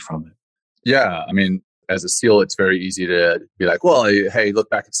opportunity from it? Yeah. I mean, as a SEAL, it's very easy to be like, well, hey, look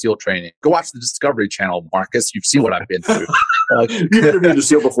back at SEAL training. Go watch the Discovery Channel, Marcus. You've seen what I've been through. You've interviewed a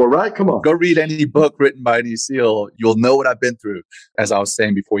SEAL before, right? Come on. Go read any book written by any SEAL. You'll know what I've been through. As I was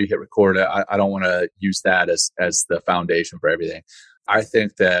saying before you hit record, I don't want to use that as the foundation for everything. I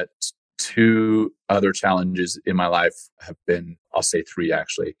think that 2 other challenges in my life have been, I'll say 3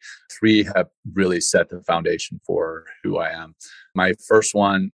 actually. 3 have really set the foundation for who I am. My first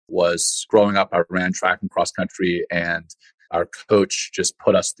one was growing up, I ran track and cross country, and our coach just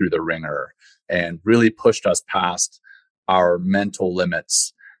put us through the ringer and really pushed us past our mental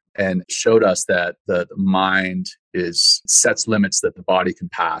limits and showed us that the mind sets limits that the body can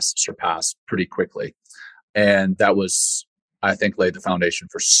surpass pretty quickly. And that was, I think, laid the foundation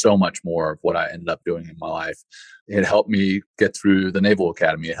for so much more of what I ended up doing in my life. It helped me get through the Naval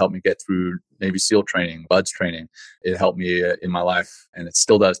Academy. It helped me get through Navy SEAL training, BUDS training. It helped me in my life, and it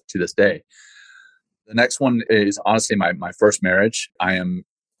still does to this day. The next one is honestly my first marriage. I am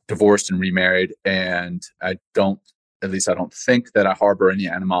divorced and remarried, and I don't think that I harbor any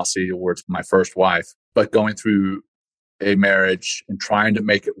animosity towards my first wife. But going through a marriage and trying to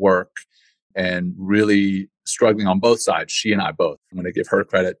make it work and really struggling on both sides, she and I both. I'm going to give her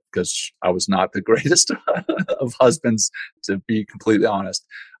credit because I was not the greatest of husbands, to be completely honest.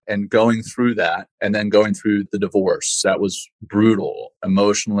 And going through that and then going through the divorce, that was brutal,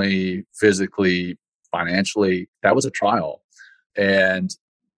 emotionally, physically, financially. That was a trial. And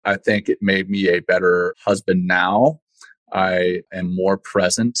I think it made me a better husband now. I am more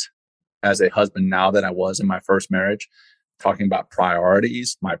present as a husband now than I was in my first marriage. Talking about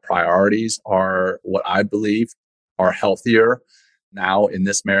priorities, my priorities are what I believe are healthier now in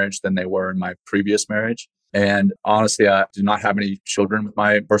this marriage than they were in my previous marriage. And honestly, I do not have any children with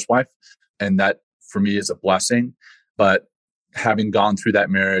my first wife. And that for me is a blessing. But having gone through that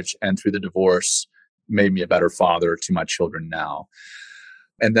marriage and through the divorce made me a better father to my children now.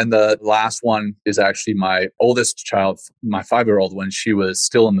 And then the last one is actually my oldest child, my 5-year-old. When she was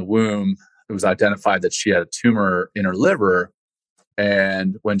still in the womb, it was identified that she had a tumor in her liver.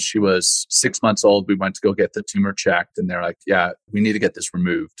 And when she was 6 months old, we went to go get the tumor checked. And they're like, yeah, we need to get this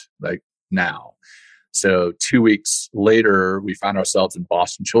removed, like now. So 2 weeks later, we found ourselves in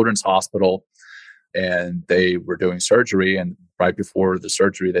Boston Children's Hospital, and they were doing surgery. And right before the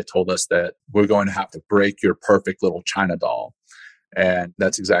surgery, they told us that we're going to have to break your perfect little China doll. And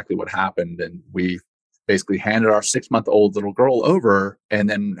that's exactly what happened. And we basically handed our 6-month-old little girl over and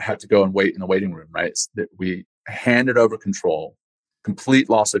then had to go and wait in the waiting room, right? We handed over control, complete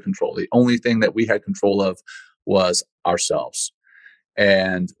loss of control. The only thing that we had control of was ourselves.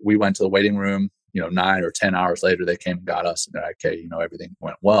 And we went to the waiting room, 9 or 10 hours later, they came and got us, and they're like, okay, everything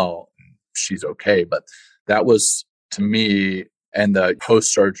went well. She's okay. But that was, to me, and the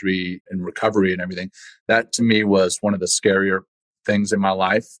post-surgery and recovery and everything, that to me was one of the scarier things in my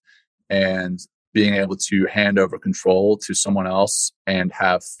life. And being able to hand over control to someone else and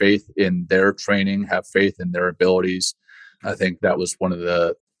have faith in their training, have faith in their abilities. I think that was one of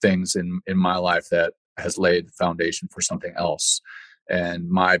the things in my life that has laid the foundation for something else. And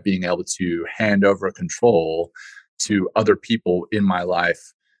my being able to hand over control to other people in my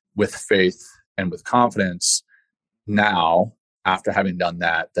life with faith and with confidence now, after having done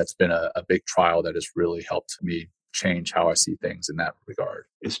that, that's been a big trial that has really helped me change how I see things in that regard.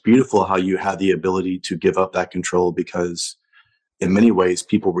 It's beautiful how you had the ability to give up that control, because in many ways,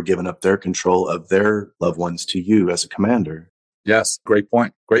 people were giving up their control of their loved ones to you as a commander. Yes. Great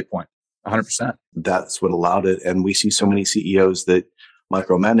point. 100%. That's what allowed it. And we see so many CEOs that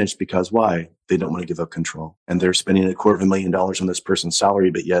micromanage because why? They don't want to give up control. And they're spending $250,000 on this person's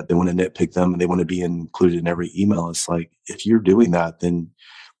salary, but yet they want to nitpick them and they want to be included in every email. It's like, if you're doing that, then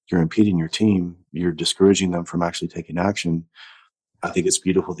you're impeding your team. You're discouraging them from actually taking action. I think it's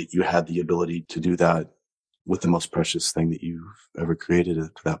beautiful that you had the ability to do that with the most precious thing that you've ever created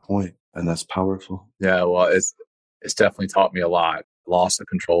to that point. And that's powerful. Yeah, well, it's definitely taught me a lot. Loss of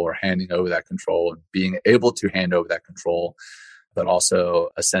control, or handing over that control, and being able to hand over that control, but also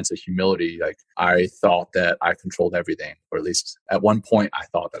a sense of humility. Like, I thought that I controlled everything, or at least at one point I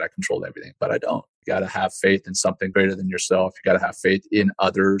thought that I controlled everything, but I don't. You got to have faith in something greater than yourself. You got to have faith in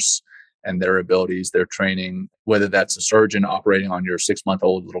others and their abilities, their training, whether that's a surgeon operating on your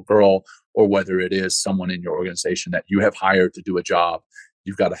 6-month-old little girl, or whether it is someone in your organization that you have hired to do a job.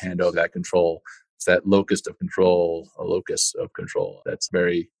 You've got to hand over that control. It's that locus of control. That's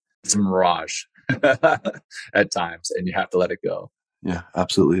it's a mirage at times, and you have to let it go. Yeah,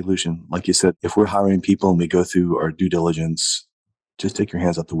 absolutely, Lucian. Like you said, if we're hiring people and we go through our due diligence, just take your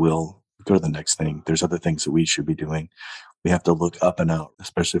hands off the wheel. Go to the next thing. There's other things that we should be doing. We have to look up and out,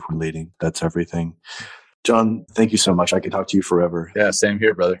 especially if we're leading. That's everything. John, thank you so much. I could talk to you forever. Yeah, same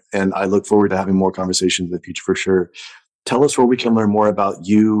here, brother. And I look forward to having more conversations in the future for sure. Tell us where we can learn more about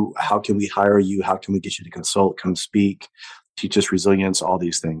you. How can we hire you? How can we get you to consult, come speak, teach us resilience, all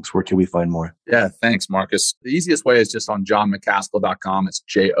these things? Where can we find more? Yeah, thanks, Marcus. The easiest way is just on johnmccaskill.com. It's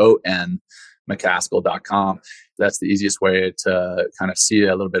JON McCaskill.com. That's the easiest way to kind of see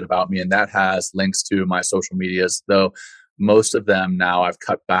a little bit about me. And that has links to my social medias, though most of them now I've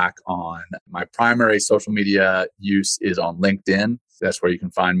cut back on. My primary social media use is on LinkedIn. That's where you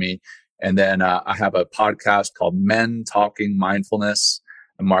can find me. And then I have a podcast called Men Talking Mindfulness.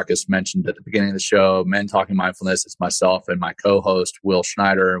 And Marcus mentioned at the beginning of the show, Men Talking Mindfulness. It's myself and my co-host, Will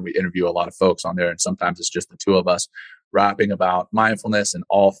Schneider. And we interview a lot of folks on there. And sometimes it's just the two of us rapping about mindfulness and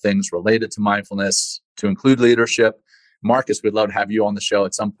all things related to mindfulness, to include leadership. Marcus, we'd love to have you on the show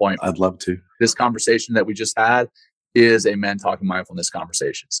at some point. I'd love to. This conversation that we just had is a Men Talking Mindfulness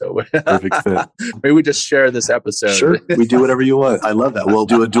conversation. So Perfect fit. Maybe we just share this episode. Sure. We do whatever you want. I love that. We'll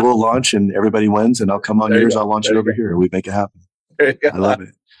do a dual launch and everybody wins, and I'll come on yours. I'll launch it over here. We make it happen. I love it.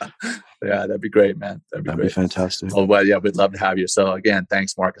 Yeah, that'd be great, man. That'd be fantastic. Oh, well, yeah, we'd love to have you. So again,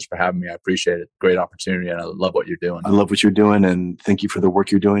 thanks, Marcus, for having me. I appreciate it. Great opportunity, and I love what you're doing. I love what you're doing, and thank you for the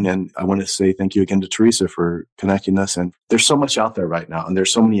work you're doing. And I want to say thank you again to Teresa for connecting us. And there's so much out there right now, and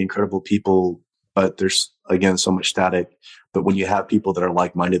there's so many incredible people, but there's, again, so much static. But when you have people that are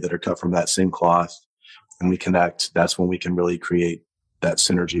like-minded, that are cut from that same cloth, and we connect, that's when we can really create that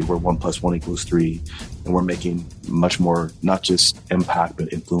synergy where 1 + 1 = 3, and we're making much more, not just impact,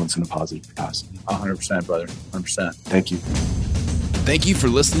 but influence in a positive capacity. 100%, brother. 100%. Thank you. Thank you for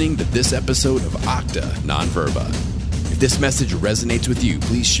listening to this episode of Octa Non-Verba. If this message resonates with you,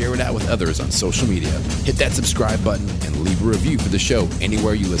 please share it out with others on social media. Hit that subscribe button and leave a review for the show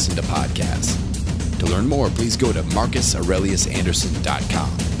anywhere you listen to podcasts. To learn more, please go to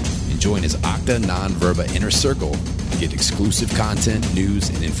MarcusAureliusAnderson.com and join his Octa Non-Verba Inner Circle to get exclusive content, news,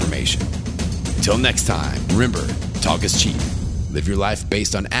 and information. Until next time, remember, talk is cheap. Live your life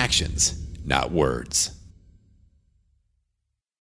based on actions, not words.